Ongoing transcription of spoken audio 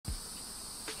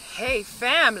Hey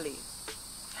family,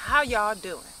 how y'all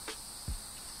doing?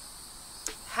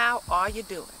 How are you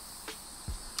doing?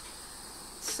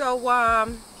 So I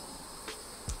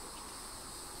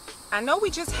know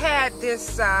we just had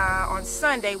this on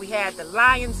Sunday. We had the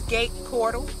Lions Gate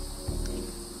portal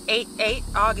 8/8,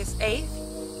 August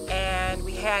 8th, and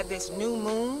we had this new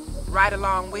moon right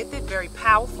along with it, very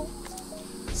powerful.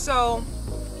 So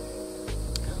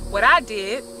what I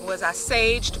did was I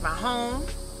saged my home,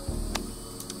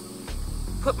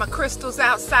 put my crystals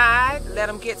outside, let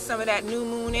them get some of that new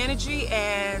moon energy,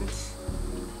 and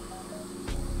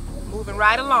moving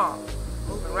right along.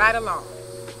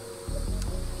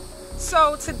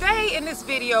 So today in this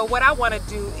video, what I want to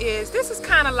do is, this is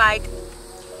kind of like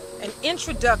an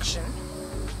introduction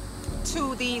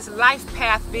to these life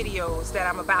path videos that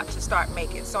I'm about to start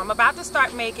making. So I'm about to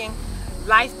start making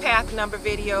life path number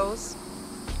videos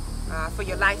for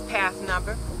your life path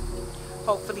number.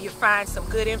 Hopefully you find some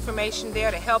good information there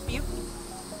to help you.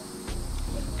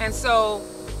 And so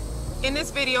in this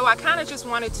video, I kind of just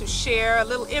wanted to share a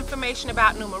little information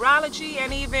about numerology,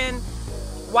 and even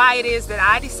why it is that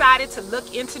I decided to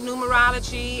look into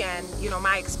numerology, and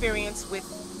my experience with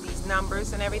these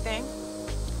numbers and everything.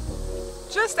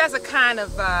 Just as a kind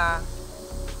of,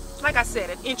 like I said,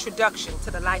 an introduction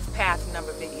to the life path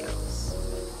number videos.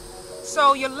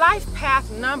 So your life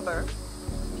path number,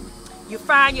 you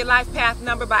find your life path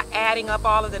number by adding up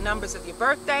all of the numbers of your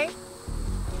birthday.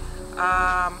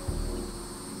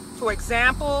 For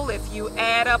example, if you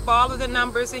add up all of the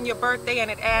numbers in your birthday and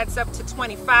it adds up to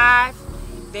 25,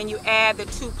 then you add the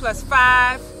 2 plus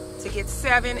 5 to get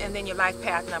 7, and then your life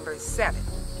path number is 7.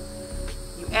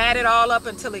 You add it all up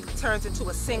until it turns into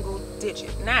a single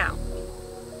digit. Now,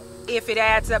 if it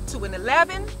adds up to an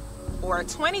 11 or a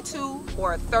 22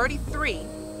 or a 33,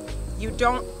 you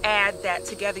don't add that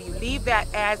together. You leave that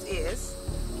as is,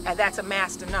 and that's a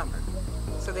master number.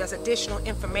 So there's additional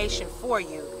information for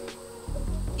you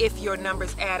if your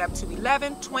numbers add up to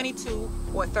 11, 22,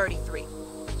 or 33.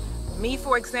 Me,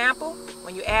 for example,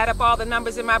 when you add up all the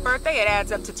numbers in my birthday, it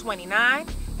adds up to 29,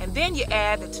 and then you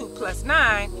add the 2 plus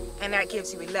 9, and that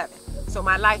gives you 11. So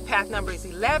my life path number is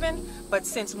 11, but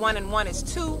since 1 and 1 is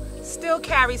 2, still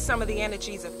carries some of the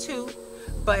energies of 2.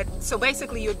 But so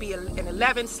basically you'd be an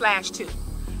 11/2.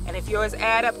 And if yours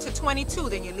add up to 22,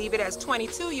 then you leave it as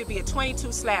 22. You'd be a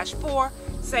 22/4.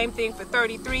 Same thing for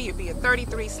 33. You'd be a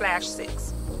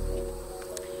 33/6.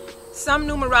 Some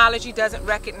numerology doesn't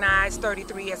recognize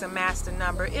 33 as a master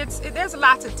number. There's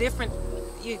lots of different.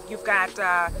 You've got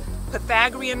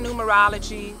Pythagorean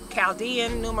numerology,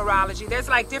 Chaldean numerology. There's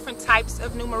like different types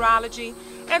of numerology,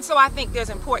 and so I think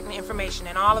there's important information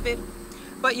in all of it.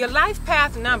 But your life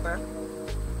path number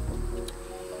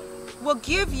will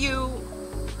give you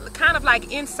kind of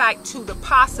like insight to the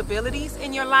possibilities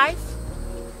in your life,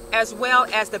 as well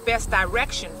as the best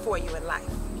direction for you in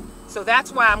life. So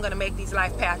that's why I'm going to make these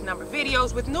life path number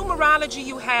videos. With numerology,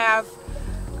 you have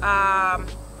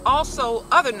also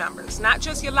other numbers, not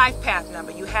just your life path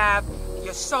number. You have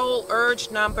your soul urge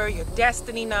number, your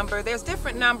destiny number. There's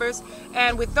different numbers,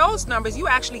 and with those numbers, you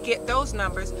actually get those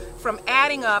numbers from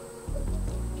adding up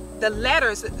the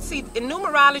letters. See, in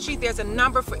numerology, there's a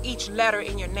number for each letter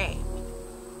in your name,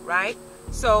 right?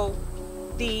 So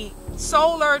the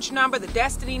soul urge number, the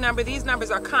destiny number, these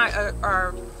numbers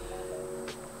are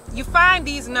you find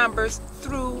these numbers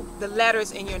through the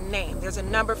letters in your name. There's a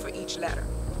number for each letter.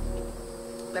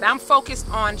 But I'm focused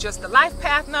on just the life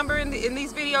path number in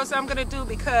these videos I'm going to do,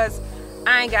 because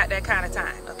I ain't got that kind of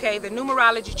time, okay? The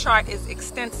numerology chart is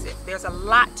extensive. There's a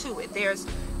lot to it. There's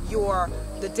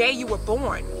the day you were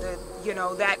born,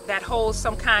 that holds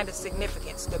some kind of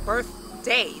significance. The birth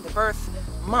day, the birth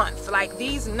month, like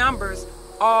these numbers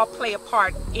all play a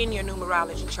part in your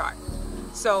numerology chart.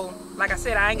 So, like I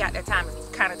said, I ain't got that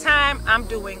kind of time. I'm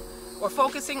doing or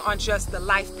focusing on just the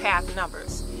life path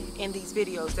numbers in these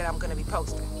videos that I'm going to be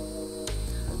posting.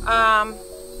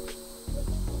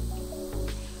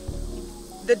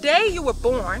 The day you were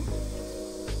born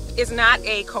is not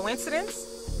a coincidence.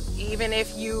 Even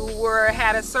if you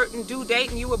had a certain due date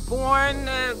and you were born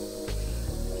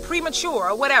premature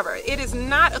or whatever, it is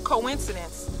not a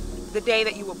coincidence the day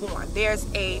that you were born. There's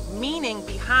a meaning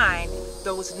behind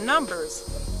those numbers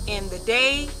in the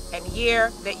day and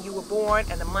year that you were born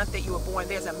and the month that you were born.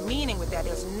 There's a meaning with that.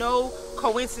 There's no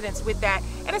coincidence with that.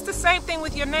 And it's the same thing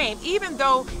with your name. Even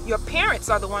though your parents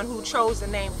are the one who chose the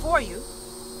name for you,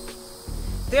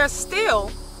 there's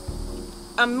still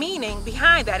a meaning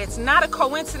behind that. It's not a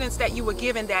coincidence that you were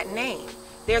given that name.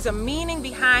 There's a meaning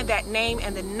behind that name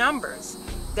and the numbers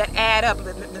that add up,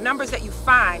 the numbers that you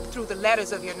find through the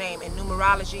letters of your name in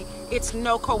numerology. It's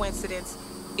no coincidence.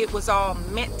 it was all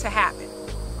meant to happen.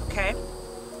 Okay?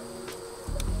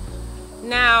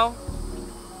 Now,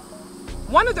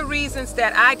 one of the reasons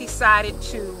that I decided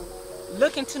to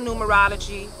look into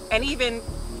numerology and even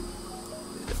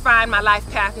find my life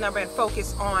path number and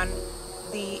focus on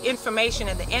the information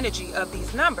and the energy of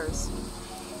these numbers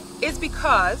is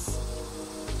because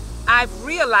I've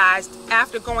realized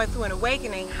after going through an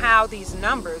awakening how these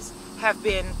numbers have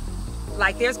been,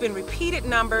 like, there's been repeated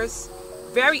numbers,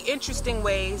 very interesting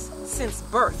ways since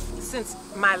birth, since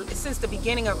the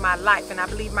beginning of my life. And I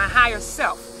believe my higher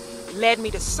self led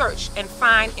me to search and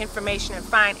find information and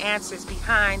find answers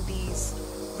behind these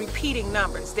repeating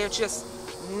numbers. They're just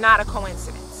not a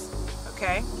coincidence,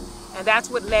 okay? And that's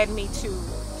what led me to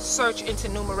search into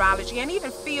numerology and even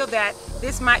feel that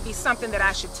this might be something that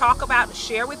I should talk about and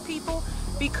share with people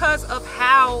because of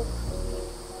how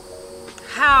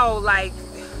like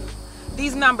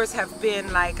these numbers have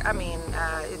been, like, I mean,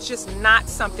 it's just not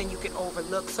something you can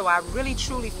overlook. So I really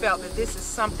truly felt that this is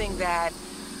something that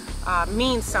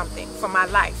means something for my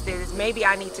life. Maybe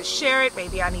I need to share it,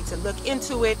 maybe I need to look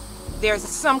into it. There's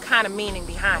some kind of meaning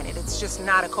behind it. It's just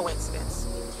not a coincidence.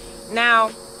 Now,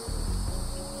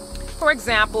 for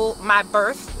example, my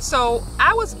birth. So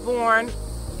I was born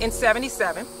in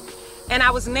 77, and I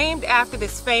was named after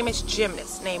this famous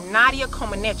gymnast named Nadia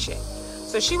Comaneci.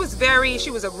 So she was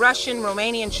a Russian,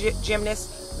 Romanian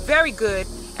gymnast, very good,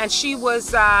 and she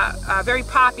was very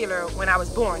popular when I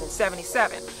was born in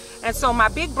 77. And so my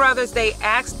big brothers, they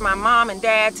asked my mom and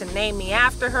dad to name me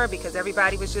after her because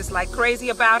everybody was just like crazy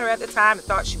about her at the time and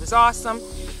thought she was awesome.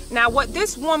 Now, what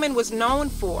this woman was known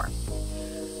for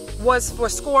was for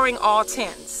scoring all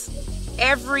 10s.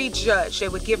 Every judge, they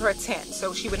would give her a 10.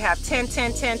 So she would have 10,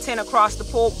 10, 10, 10 across the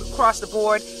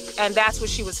board, and that's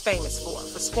what she was famous for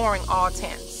scoring all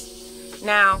 10s.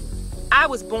 Now, I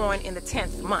was born in the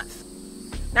 10th month.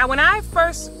 Now, when I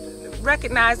first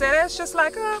recognized that, it's just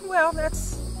like, oh, well,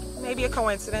 that's maybe a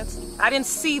coincidence. I didn't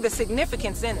see the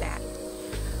significance in that.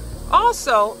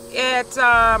 Also, at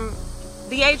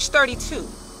the age 32,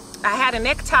 I had an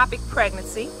ectopic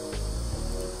pregnancy.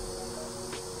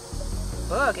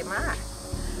 Bug in my eye.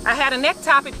 I had an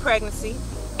ectopic pregnancy,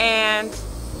 and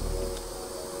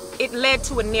it led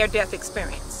to a near-death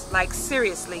experience. Like,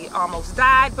 seriously, almost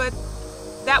died, but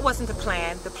that wasn't the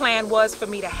plan. The plan was for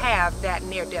me to have that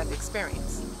near-death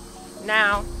experience.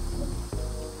 Now,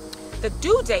 the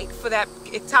due date for that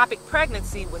ectopic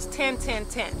pregnancy was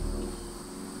 10/10/10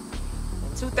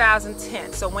 in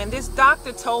 2010. So when this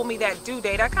doctor told me that due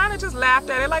date, I kind of just laughed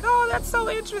at it like, oh, that's so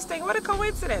interesting. What a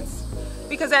coincidence.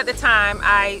 Because at the time,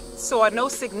 I saw no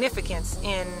significance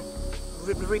in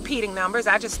repeating numbers.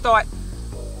 I just thought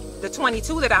the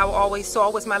 22 that I always saw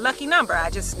was my lucky number. I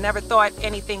just never thought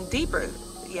anything deeper.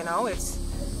 You know, it's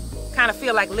kind of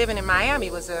feel like living in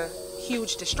Miami was a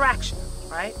huge distraction,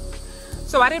 right?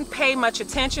 So I didn't pay much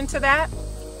attention to that.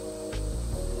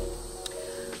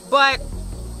 But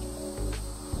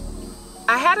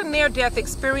I had a near-death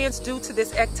experience due to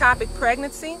this ectopic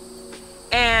pregnancy,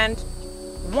 and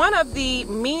one of the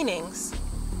meanings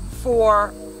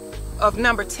of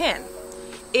number 10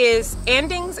 is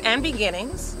endings and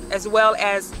beginnings, as well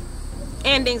as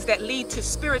endings that lead to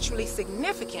spiritually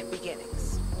significant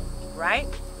beginnings, right?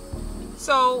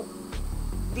 So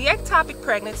the ectopic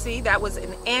pregnancy, that was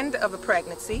an end of a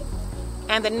pregnancy,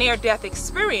 and the near-death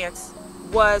experience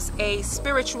was a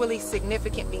spiritually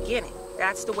significant beginning.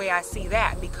 That's the way I see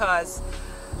that, because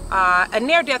a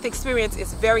near-death experience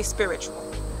is very spiritual.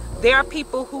 There are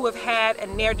people who have had a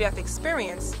near-death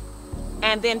experience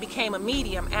and then became a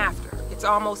medium after. It's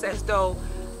almost as though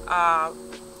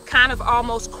kind of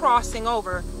almost crossing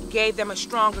over gave them a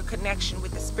stronger connection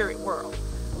with the spirit world.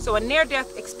 So a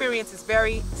near-death experience is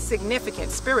very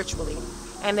significant spiritually.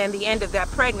 And then the end of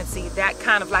that pregnancy, that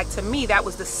kind of like, to me, that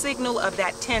was the signal of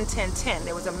that 10-10-10.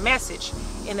 There was a message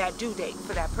in that due date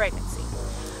for that pregnancy.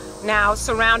 Now,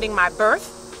 surrounding my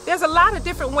birth, there's a lot of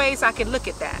different ways I can look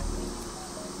at that.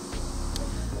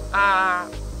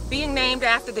 Being named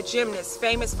after the gymnast,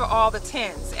 famous for all the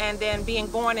 10s, and then being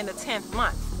born in the 10th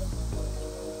month.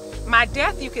 My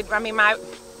death,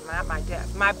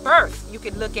 my birth, you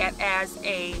could look at as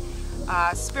a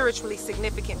spiritually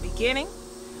significant beginning.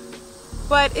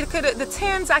 But the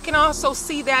 10s, I can also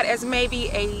see that as maybe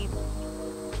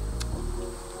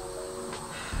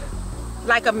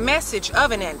like a message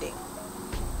of an ending,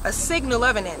 a signal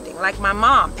of an ending, like my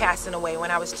mom passing away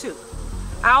when I was 2.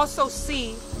 I also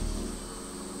see,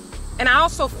 and I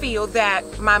also feel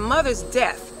that my mother's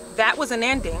death, that was an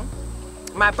ending.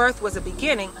 My birth was a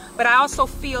beginning, but I also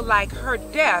feel like her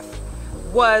death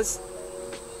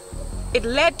it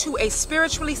led to a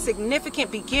spiritually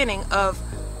significant beginning of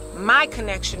my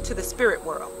connection to the spirit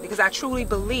world, because I truly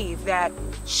believe that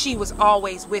she was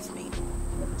always with me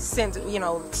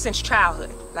since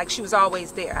childhood. Like, she was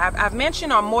always there. I've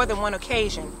mentioned on more than one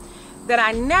occasion that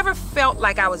I never felt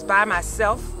like I was by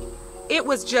myself. It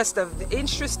was just an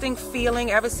interesting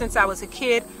feeling ever since I was a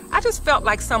kid. I just felt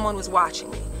like someone was watching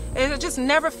me. It just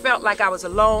never felt like I was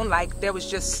alone, like there was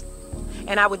just,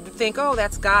 and I would think, oh,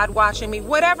 that's God watching me.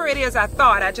 Whatever it is I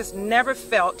thought, I just never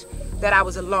felt that I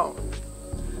was alone.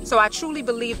 So I truly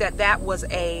believe that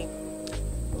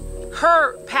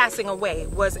her passing away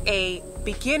was a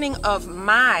beginning of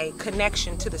my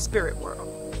connection to the spirit world.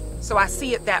 So I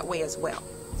see it that way as well.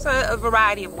 So a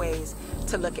variety of ways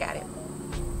to look at it.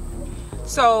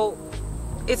 So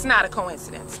it's not a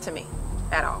coincidence to me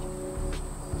at all.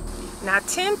 Now,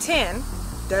 1010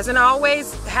 doesn't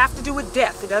always have to do with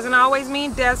death. It doesn't always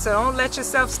mean death, so don't let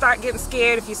yourself start getting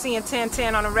scared if you're seeing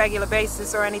 1010 on a regular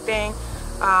basis or anything.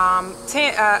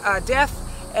 Death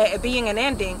being an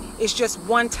ending is just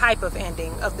one type of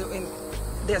ending.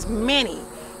 There's many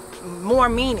more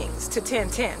meanings to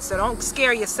 1010, so don't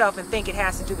scare yourself and think it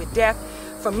has to do with death.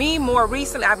 For me, more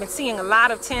recently, I've been seeing a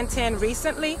lot of 1010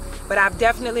 recently, but I've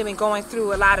definitely been going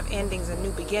through a lot of endings and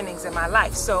new beginnings in my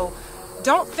life. So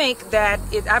don't think that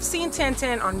I've seen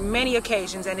 1010 on many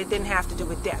occasions and it didn't have to do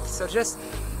with death. So just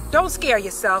don't scare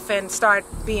yourself and start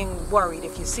being worried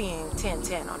if you're seeing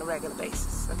 1010 on a regular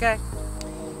basis, okay?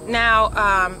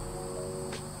 Now,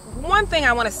 one thing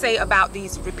I want to say about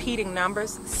these repeating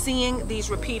numbers, seeing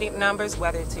these repeating numbers,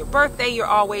 whether it's your birthday you're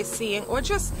always seeing, or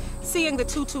just seeing the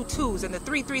 222s and the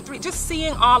 333, just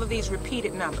seeing all of these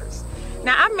repeated numbers.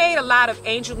 Now, I made a lot of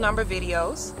angel number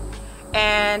videos,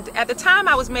 and at the time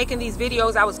I was making these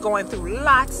videos, I was going through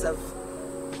lots of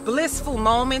blissful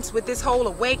moments with this whole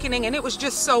awakening, and it was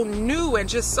just so new and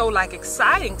just so like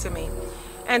exciting to me.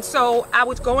 And so I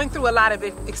was going through a lot of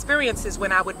experiences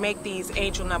when I would make these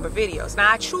angel number videos.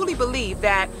 Now, I truly believe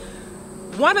that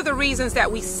one of the reasons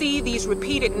that we see these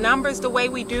repeated numbers the way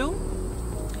we do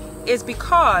is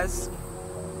because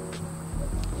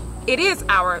it is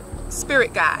our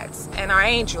spirit guides and our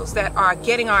angels that are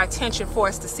getting our attention for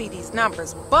us to see these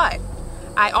numbers. But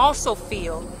I also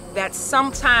feel that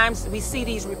sometimes we see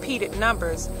these repeated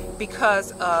numbers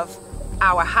because of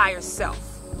our higher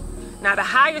self. Now, the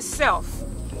higher self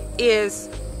is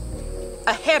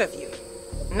ahead of you,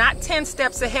 not 10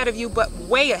 steps ahead of you, but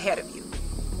way ahead of you.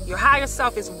 Your higher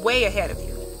self is way ahead of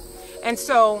you. And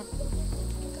so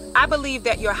I believe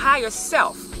that your higher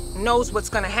self knows what's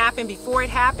going to happen before it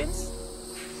happens.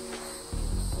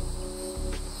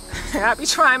 I be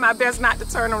trying my best not to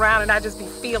turn around and I just be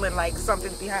feeling like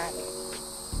something's behind me.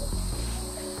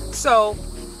 So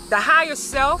the higher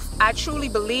self, I truly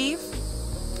believe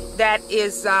that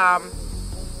is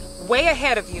way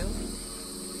ahead of you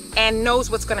and knows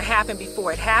what's going to happen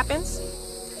before it happens.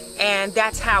 And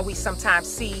that's how we sometimes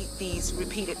see these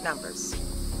repeated numbers.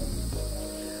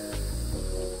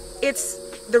 It's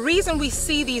the reason we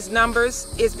see these numbers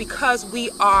is because we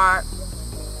are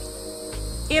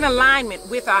in alignment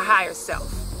with our higher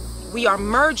self. We are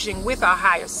merging with our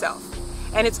higher self.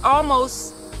 And it's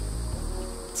almost,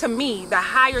 to me, the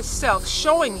higher self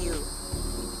showing you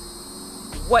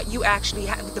what you actually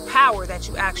have, the power that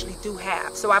you actually do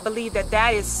have. So I believe that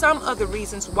that is some of the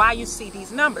reasons why you see these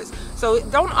numbers. So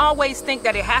don't always think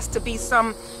that it has to be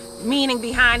some meaning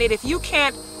behind it. If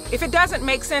it doesn't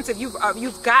make sense, if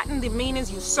you've gotten the meanings,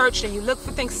 you searched and you look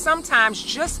for things, sometimes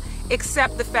just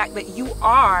accept the fact that you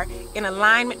are in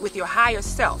alignment with your higher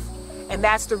self. And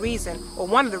that's the reason, or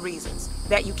one of the reasons,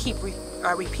 that you keep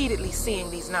repeatedly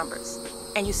seeing these numbers.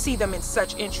 And you see them in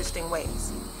such interesting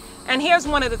ways. And here's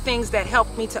one of the things that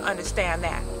helped me to understand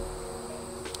that.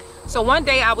 So one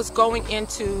day I was going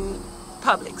into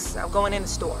Publix. I'm going in the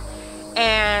store.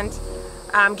 And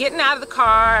I'm getting out of the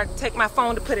car. I take my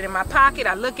phone to put it in my pocket.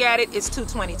 I look at it. It's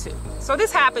 2:22. So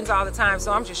this happens all the time.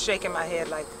 So I'm just shaking my head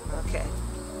like, okay.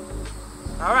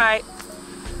 All right.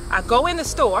 I go in the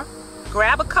store,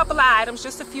 grab a couple of items,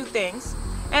 just a few things.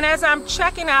 And as I'm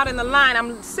checking out in the line,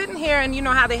 I'm sitting here, and you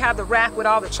know how they have the rack with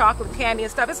all the chocolate candy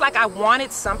and stuff. It's like I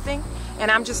wanted something,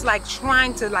 and I'm just like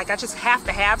trying to, like, I just have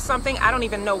to have something. I don't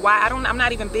even know why. I'm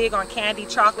not even big on candy,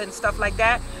 chocolate, and stuff like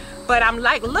that. But I'm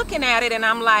like looking at it, and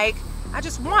I'm like, I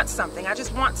just want something. I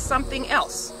just want something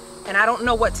else. And I don't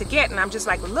know what to get, and I'm just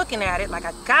like looking at it, like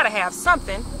I gotta have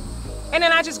something. And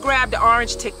then I just grabbed the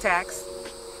orange Tic Tacs,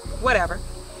 whatever.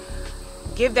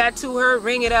 Give that to her,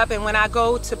 ring it up, and when I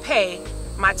go to pay,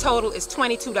 my total is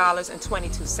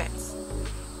 $22.22.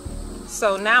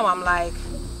 So now I'm like,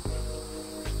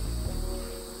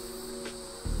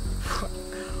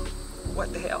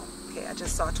 what the hell? Okay, I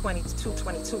just saw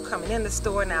 2222 coming in the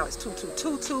store. Now it's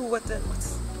 2222.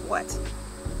 What?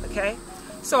 Okay.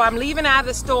 So I'm leaving out of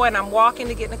the store and I'm walking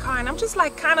to get in the car, and I'm just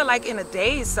like kind of like in a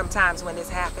daze sometimes when this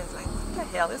happens. Like, what the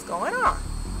hell is going on?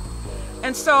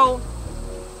 And so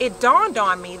it dawned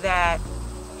on me that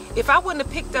if I wouldn't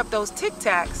have picked up those Tic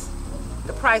Tacs,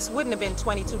 the price wouldn't have been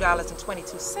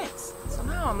 $22.22. So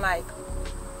now I'm like,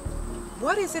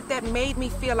 what is it that made me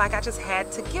feel like I just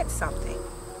had to get something?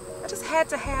 I just had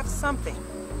to have something.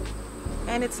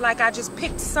 And it's like I just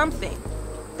picked something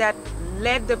that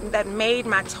made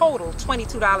my total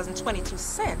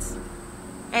 $22.22.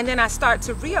 And then I start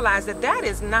to realize that that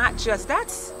is not just,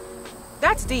 that's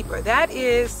deeper. That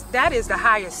is the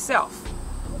higher self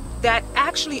that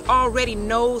actually already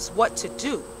knows what to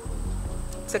do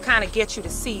to kind of get you to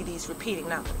see these repeating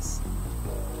numbers.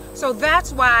 So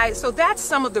that's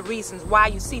some of the reasons why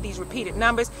you see these repeated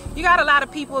numbers. You got a lot of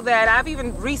people that I've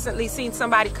even recently seen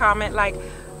somebody comment like,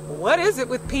 what is it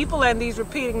with people and these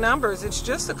repeating numbers? It's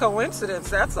just a coincidence.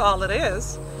 That's all it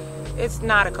is. It's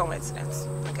not a coincidence,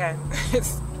 okay?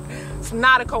 It's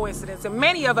not a coincidence. And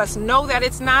many of us know that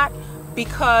it's not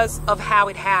because of how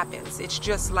it happens. It's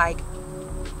just like,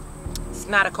 it's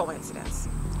not a coincidence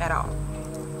at all.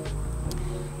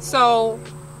 So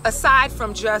aside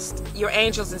from just your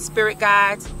angels and spirit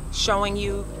guides showing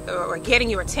you or getting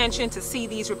your attention to see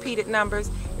these repeated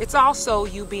numbers, it's also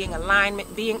you being in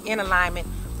alignment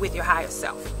with your higher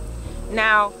self.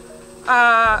 Now,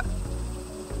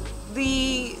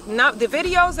 the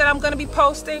videos that I'm going to be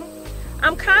posting,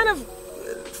 I'm kind of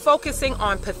focusing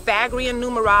on Pythagorean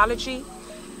numerology.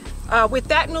 With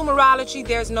that numerology,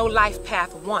 there's no life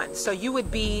path 1, so you would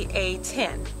be a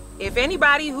 10. If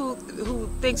anybody who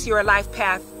thinks you're a life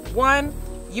path 1,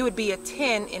 you would be a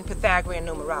 10 in Pythagorean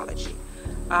numerology.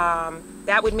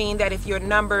 That would mean that if your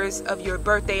numbers of your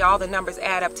birthday, all the numbers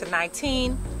add up to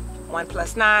 19, 1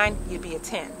 plus 9, you'd be a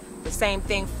 10. The same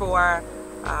thing for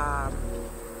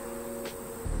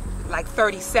like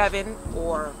 37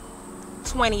 or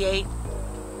 28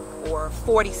 or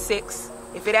 46.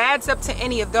 If it adds up to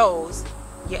any of those,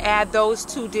 you add those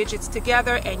 2 digits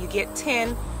together and you get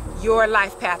 10. Your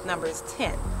life path number is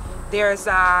 10. There's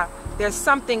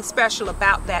something special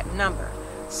about that number.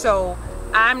 So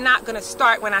I'm not going to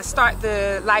start, when I start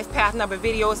the life path number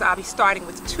videos, I'll be starting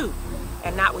with 2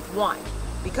 and not with 1,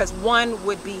 because 1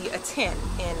 would be a 10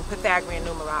 in Pythagorean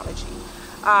numerology.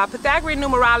 Pythagorean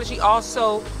numerology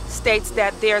also states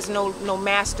that there's no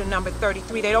master number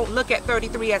 33. They don't look at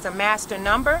 33 as a master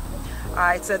number.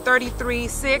 It's a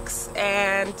 33-6,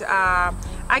 and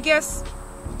I guess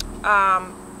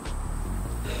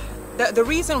the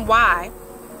reason why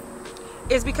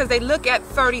is because they look at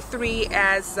 33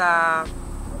 as a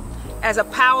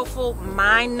powerful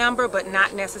mind number, but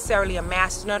not necessarily a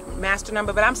master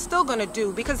number. But I'm still going to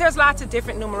do, because there's lots of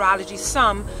different numerology.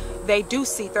 Some they do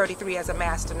see 33 as a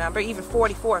master number, even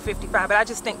 44 or 55, but I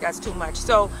just think that's too much.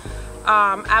 So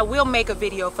I will make a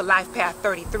video for life path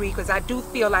 33, because I do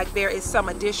feel like there is some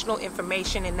additional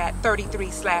information in that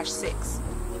 33/6.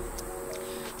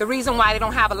 The reason why they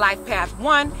don't have a life path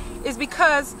 1 is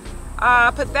because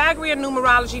Pythagorean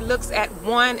numerology looks at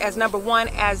 1 as number 1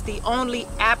 as the only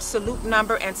absolute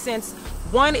number, and since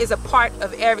 1 is a part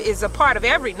of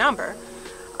every number,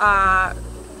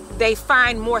 they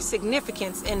find more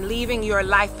significance in leaving your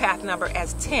life path number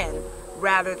as 10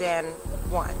 rather than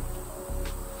 1.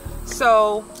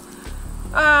 So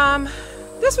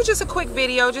this was just a quick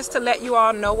video just to let you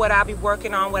all know what I'll be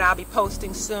working on, what I'll be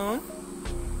posting soon.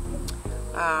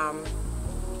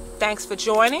 Thanks for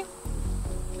joining.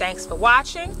 Thanks for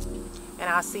watching, and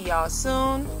I'll see y'all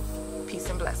soon. Peace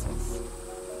and blessings.